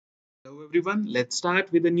Hello everyone, let's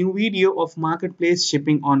start with a new video of marketplace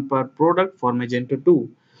shipping on per product for Magento 2.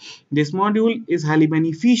 This module is highly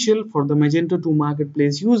beneficial for the Magento 2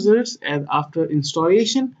 marketplace users as after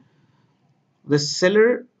installation, the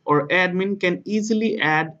seller or admin can easily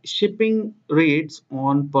add shipping rates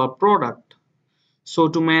on per product. So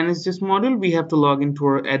to manage this module, we have to log into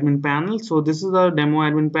our admin panel. So this is our demo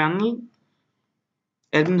admin panel.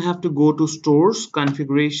 Admin have to go to stores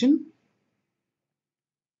configuration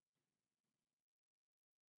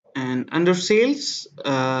and under sales,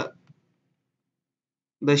 the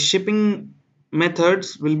shipping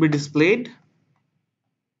methods will be displayed.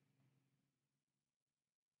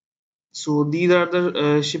 So these are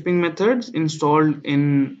the shipping methods installed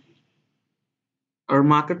in our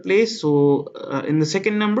marketplace. So in the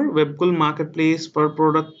second number, webcool marketplace per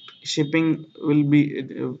product shipping will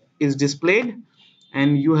be is displayed,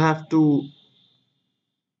 and you have to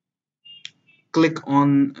click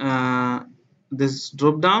on this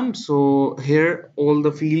drop down. So here all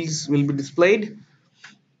the fields will be displayed.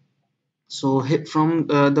 So hit from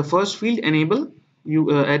the first field enable, you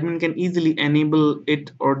admin can easily enable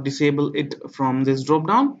it or disable it from this drop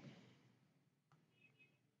down.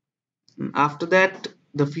 After that,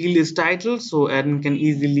 the field is title, so admin can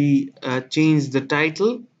easily change the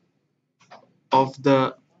title of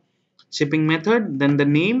the shipping method. Then the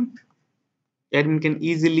name, admin can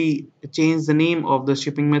easily change the name of the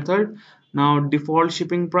shipping method. Now default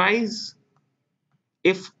shipping price,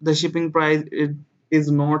 if the shipping price is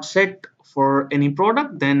not set for any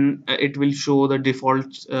product, then it will show the default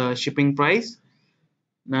shipping price.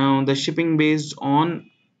 Now the shipping based on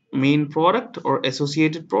main product or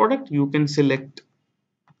associated product, you can select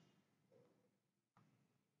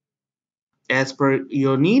as per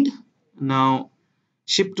your need. Now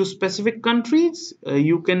ship to specific countries,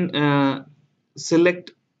 you can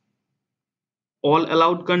select all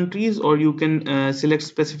allowed countries, or you can select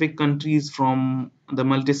specific countries from the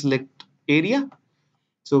multi-select area.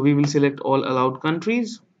 So we will select all allowed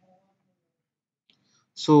countries.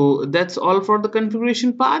 So that's all for the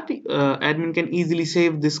configuration part. Admin can easily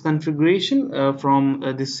save this configuration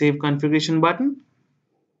from this save configuration button.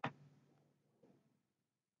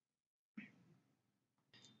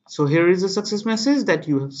 So here is a success message that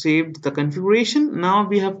you have saved the configuration. Now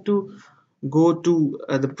we have to go to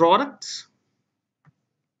the products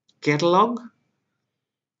catalog.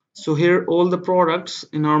 So here all the products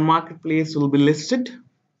in our marketplace will be listed.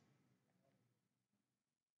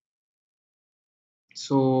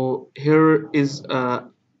 So here is a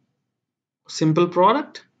simple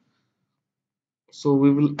product. So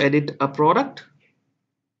we will edit a product.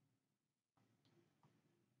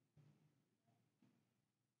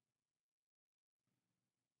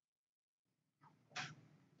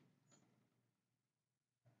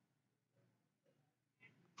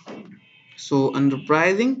 So under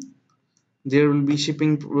pricing, there will be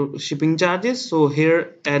shipping charges. So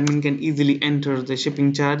here admin can easily enter the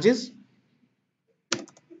shipping charges.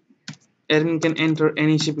 Admin can enter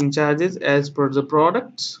any shipping charges as per the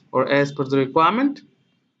products or as per the requirement.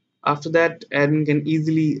 After that, admin can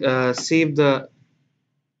easily save the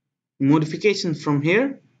modifications from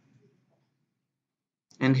here.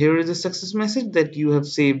 And here is a success message that you have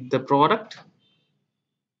saved the product.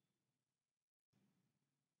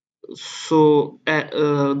 So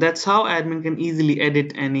that's how admin can easily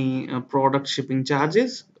edit any product shipping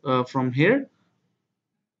charges from here.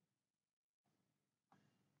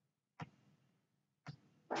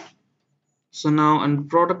 So now on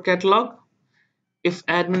product catalog, if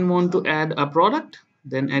admin want to add a product,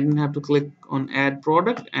 then admin have to click on add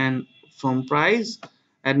product, and from price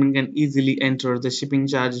admin can easily enter the shipping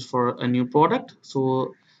charges for a new product.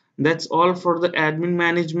 So that's all for the admin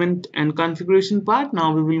management and configuration part.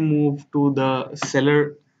 Now we will move to the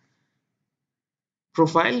seller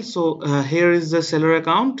profile. So here is the seller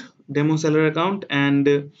account, demo seller account,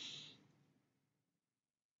 and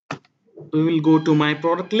we will go to my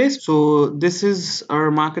product list. So this is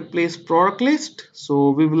our marketplace product list.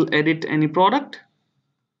 So we will edit any product.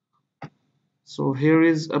 So here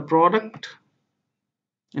is a product,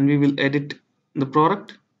 and we will edit the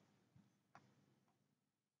product.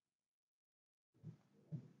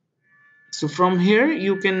 So from here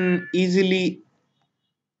you can easily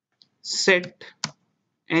set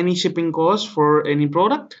any shipping cost for any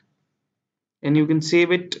product, and you can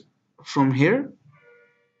save it from here.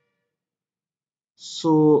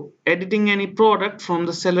 So editing any product from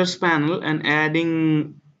the sellers panel and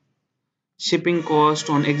adding shipping cost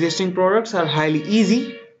on existing products are highly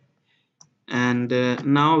easy. And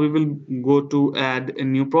now we will go to add a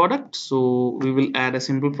new product. So we will add a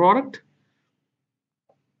simple product.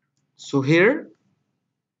 So here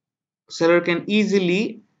seller can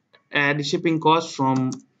easily add shipping cost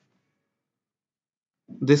from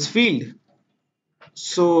this field.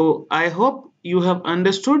 So I hope you have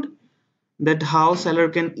understood that how seller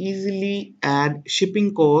can easily add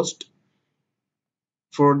shipping cost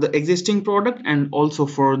for the existing product and also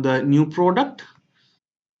for the new product.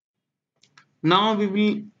 Now we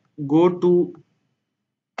will go to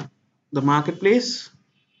the marketplace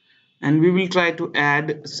and we will try to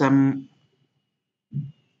add some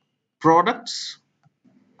products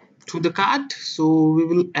to the cart. So we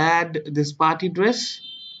will add this party dress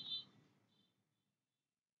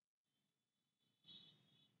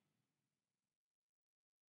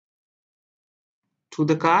to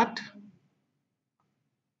the cart.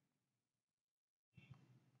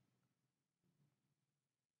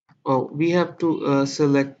 Oh, we have to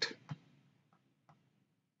select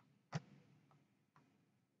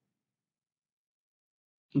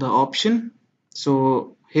the option.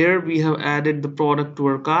 So here we have added the product to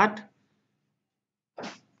our cart.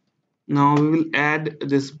 Now we will add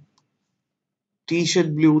this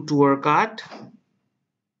t-shirt blue to our cart.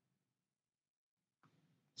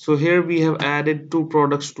 So here we have added two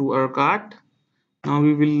products to our cart. Now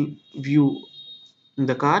we will view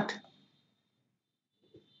the cart.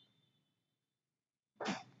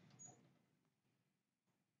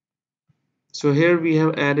 So here we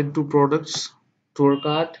have added two products to our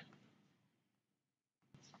cart.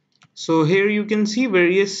 So here you can see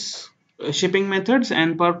various shipping methods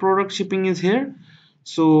and per product shipping is here.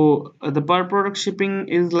 So the per product shipping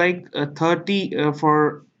is like 30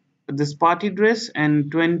 for this party dress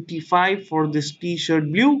and 25 for this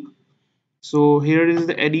t-shirt blue. So here is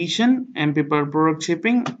the addition MP per product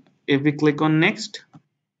shipping. If we click on next,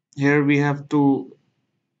 here we have to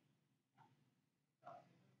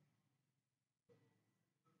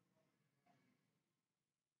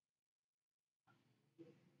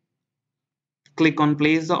click on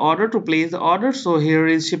place the order to place the order. So here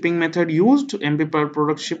is shipping method used MP per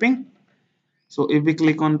product shipping. So if we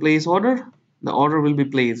click on place order, the order will be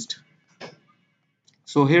placed.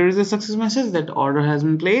 So here is a success message that order has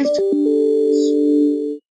been placed.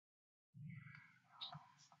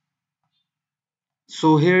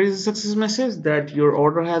 So here is a success message that your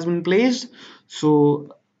order has been placed.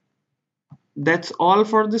 So that's all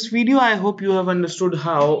for this video. I hope you have understood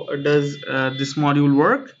how does this module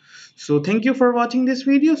work. So thank you for watching this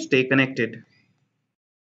video. Stay connected.